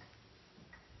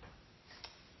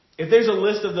 If there's a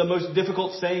list of the most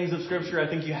difficult sayings of Scripture, I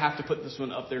think you have to put this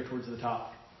one up there towards the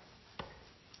top.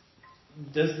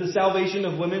 Does the salvation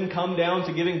of women come down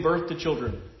to giving birth to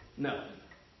children? No.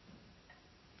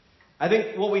 I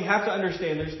think what we have to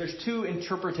understand, there's two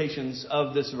interpretations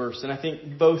of this verse, and I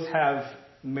think both have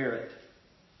merit.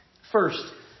 First,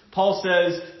 Paul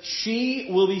says, she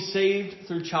will be saved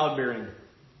through childbearing.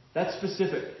 That's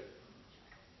specific.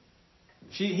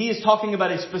 He is talking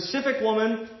about a specific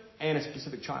woman and a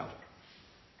specific child.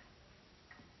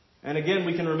 And again,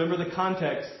 we can remember the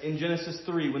context in Genesis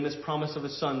 3 when this promise of a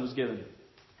son was given.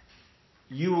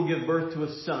 You will give birth to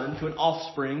a son, to an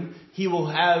offspring. He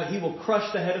will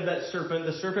crush the head of that serpent.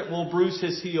 The serpent will bruise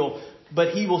his heel,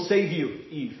 but he will save you,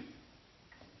 Eve.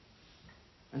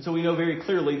 And so we know very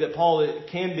clearly that Paul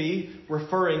can be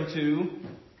referring to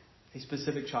a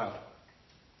specific child,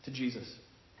 to Jesus.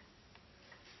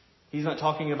 He's not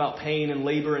talking about pain and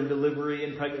labor and delivery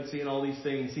and pregnancy and all these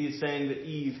things. He is saying that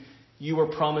Eve, you were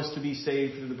promised to be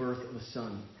saved through the birth of a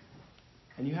son.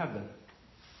 And you have been.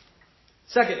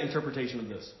 Second interpretation of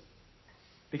this.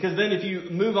 Because then if you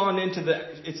move on into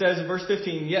it says in verse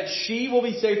 15, yet she will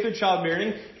be saved through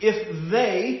childbearing if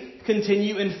they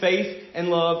continue in faith and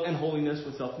love and holiness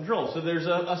with self-control. So there's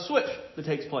a switch that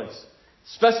takes place.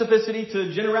 Specificity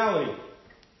to generality.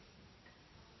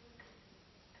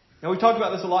 Now, we talked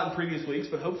about this a lot in previous weeks,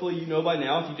 but hopefully you know by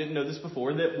now, if you didn't know this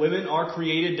before, that women are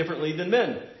created differently than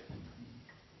men.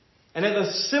 And at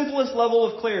the simplest level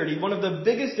of clarity, one of the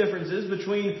biggest differences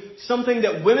between something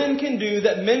that women can do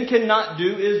that men cannot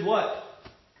do is what?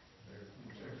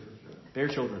 Bear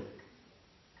children.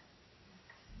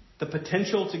 The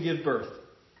potential to give birth.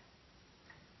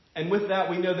 And with that,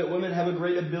 we know that women have a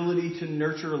great ability to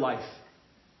nurture life.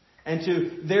 And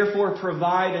to therefore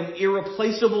provide an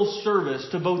irreplaceable service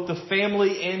to both the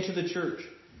family and to the church.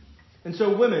 And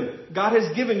so women, God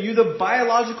has given you the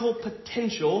biological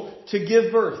potential to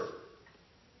give birth.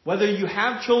 Whether you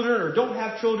have children or don't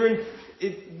have children,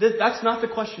 that's not the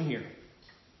question here.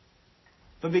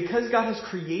 But because God has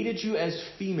created you as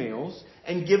females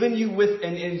and given you with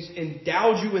and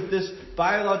endowed you with this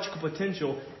biological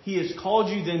potential, He has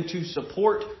called you then to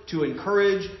support, to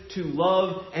encourage, to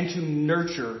love, and to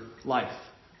nurture life,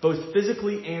 both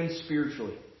physically and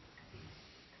spiritually,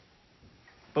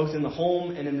 both in the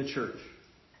home and in the church.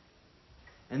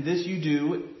 And this you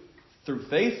do through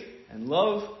faith and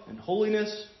love and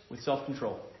holiness with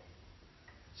self-control.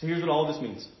 So here's what all this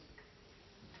means.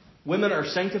 Women are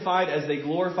sanctified as they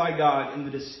glorify God in the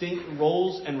distinct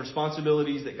roles and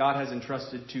responsibilities that God has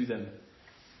entrusted to them.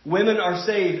 Women are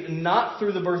saved not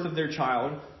through the birth of their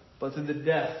child, but through the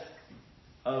death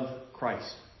of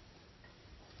Christ.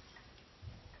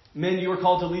 Men, you are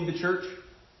called to lead the church.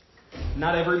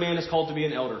 Not every man is called to be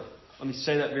an elder. Let me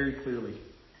say that very clearly.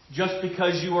 Just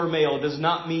because you are male does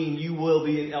not mean you will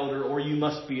be an elder or you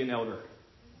must be an elder.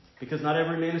 Because not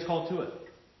every man is called to it.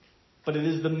 But it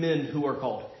is the men who are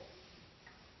called.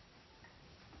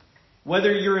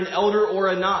 Whether you're an elder or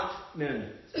a not,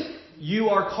 men, you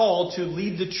are called to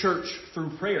lead the church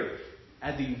through prayer,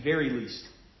 at the very least.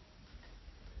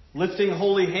 Lifting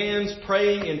holy hands,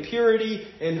 praying in purity,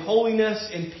 in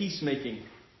holiness, and peacemaking.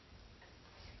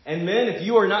 And men, if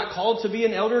you are not called to be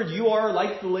an elder, you are,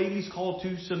 like the ladies, called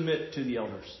to submit to the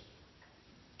elders.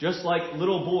 Just like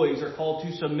little boys are called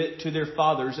to submit to their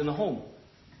fathers in the home.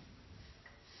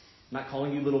 I'm not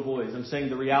calling you little boys. I'm saying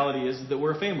the reality is that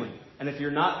we're a family. And if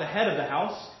you're not the head of the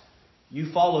house,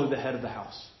 you follow the head of the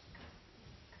house.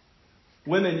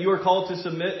 Women, you are called to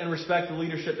submit and respect the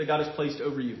leadership that God has placed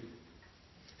over you.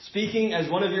 Speaking as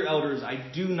one of your elders,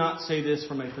 I do not say this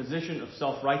from a position of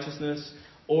self-righteousness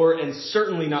and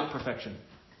certainly not perfection.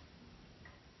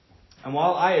 And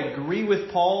while I agree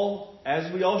with Paul,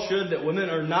 as we all should, that women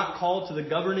are not called to the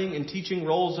governing and teaching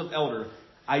roles of elder,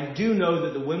 I do know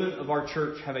that the women of our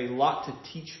church have a lot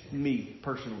to teach me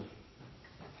personally.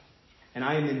 And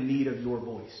I am in need of your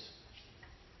voice.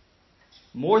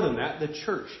 More than that, the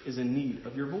church is in need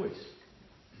of your voice.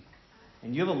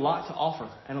 And you have a lot to offer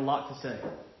and a lot to say.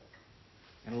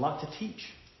 And a lot to teach.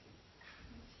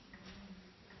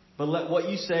 But let what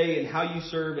you say and how you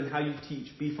serve and how you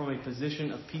teach be from a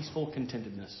position of peaceful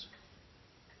contentedness.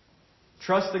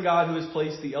 Trust the God who has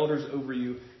placed the elders over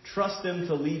you. Trust them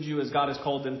to lead you as God has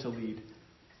called them to lead.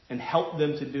 And help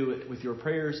them to do it with your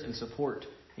prayers and support,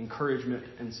 encouragement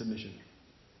and submission.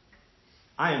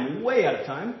 I am way out of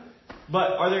time,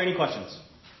 but are there any questions?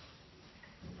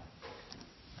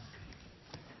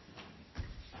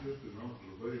 Just an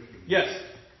observation. Yes.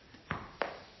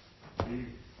 He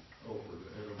offered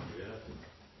Adam the apple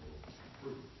of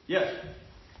fruit. Yes.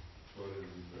 But in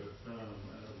that time,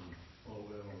 Adam fell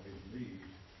down on his knees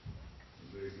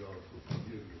and begged God for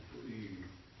forgiveness for Eve.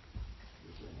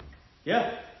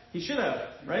 Yeah, he should have,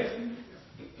 right?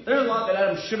 There's a lot that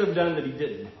Adam should have done that he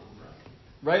didn't.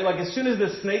 Right? Like as soon as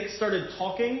the snake started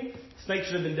talking, the snake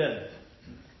should have been dead.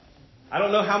 I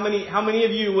don't know how many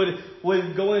of you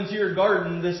would go into your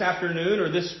garden this afternoon or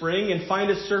this spring and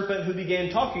find a serpent who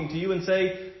began talking to you and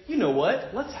say, you know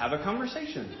what? Let's have a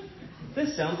conversation.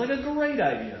 This sounds like a great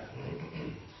idea.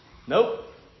 Nope.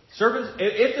 Serpents.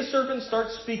 If the serpent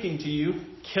starts speaking to you,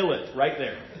 kill it right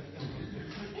there.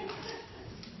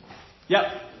 Yep.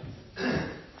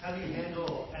 How do you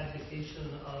handle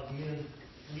abdication of men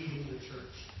leading the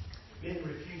church? Men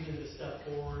refusing to step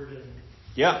forward and...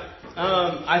 Yeah.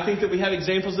 I think that we have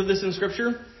examples of this in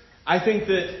Scripture. I think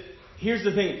that, here's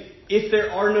the thing. If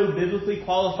there are no biblically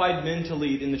qualified men to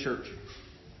lead in the church,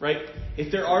 right?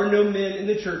 If there are no men in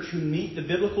the church who meet the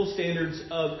biblical standards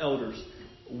of elders,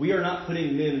 we are not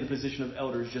putting men in the position of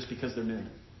elders just because they're men.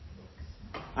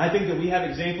 I think that we have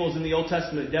examples in the Old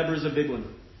Testament. Deborah's a big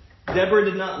one. Deborah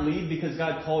did not lead because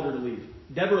God called her to lead.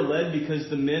 Deborah led because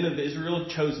the men of Israel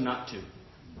chose not to.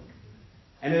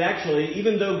 And it actually,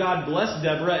 even though God blessed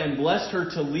Deborah and blessed her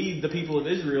to lead the people of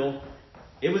Israel,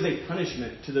 it was a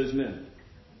punishment to those men.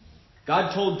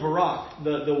 God told Barak,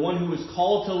 the one who was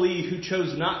called to lead, who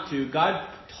chose not to, God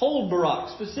told Barak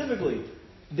specifically,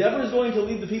 Deborah is going to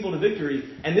lead the people to victory,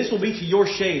 and this will be to your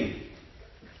shame.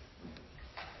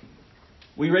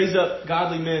 We raise up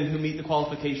godly men who meet the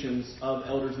qualifications of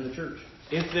elders in the church.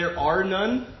 If there are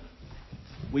none,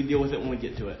 we deal with it when we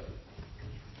get to it.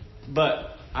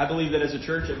 But I believe that as a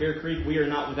church at Bear Creek, we are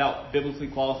not without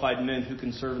biblically qualified men who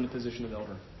can serve in the position of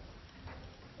elder.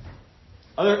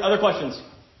 Other questions?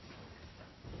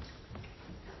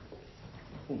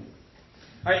 All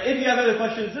right, if you have other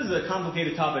questions, this is a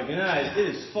complicated topic, and it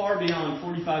is far beyond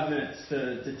 45 minutes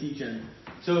to teach in.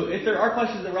 So if there are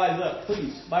questions that rise up,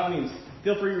 please, by all means,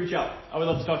 feel free to reach out. I would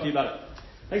love to talk to you about it.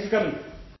 Thanks for coming.